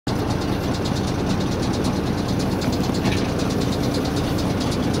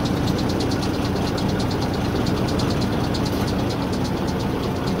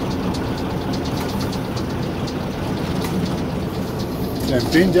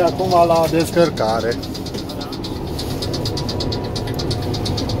Împinge acum la descărcare.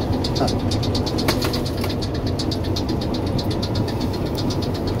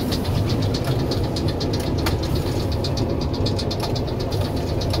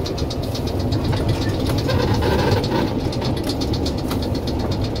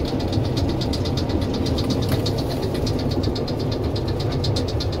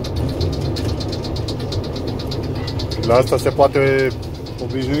 La asta se poate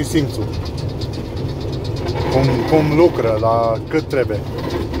obișnui simțul. Cum lucră, la cât trebuie.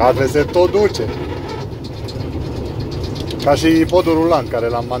 Altfel se tot duce. Ca și podul rulant care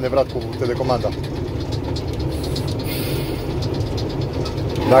l-am manevrat cu telecomanda.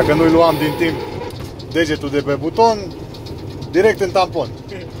 Dacă nu-i luam din timp degetul de pe buton, direct în tampon,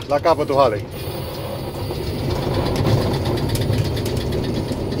 la capătul halei.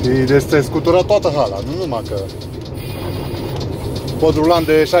 Și se scutura toată hala, nu numai că pod rulant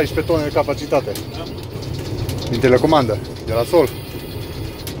de 16 tone de capacitate. Din telecomandă, de la sol.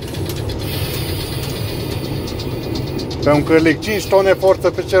 Pe un cârlic 5 tone forță,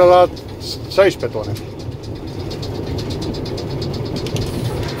 pe celălalt 16 tone.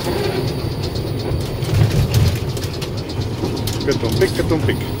 Cât un pic, cât un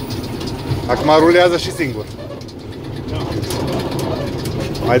pic. Acum rulează și singur.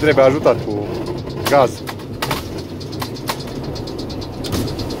 Mai trebuie ajutat cu gaz.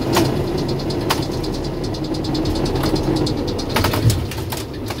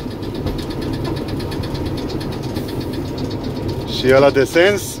 Și ăla de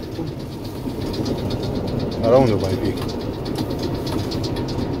sens, la unde mai fi?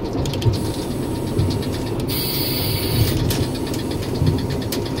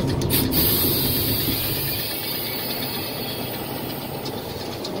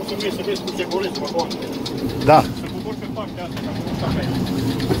 Să vezi cum se golesc vagoanele. Da. Să cobor pe partea asta, ca cum sta pe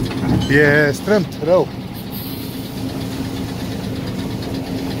aia. E strâmt, rău.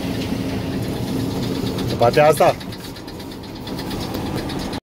 Pe partea asta?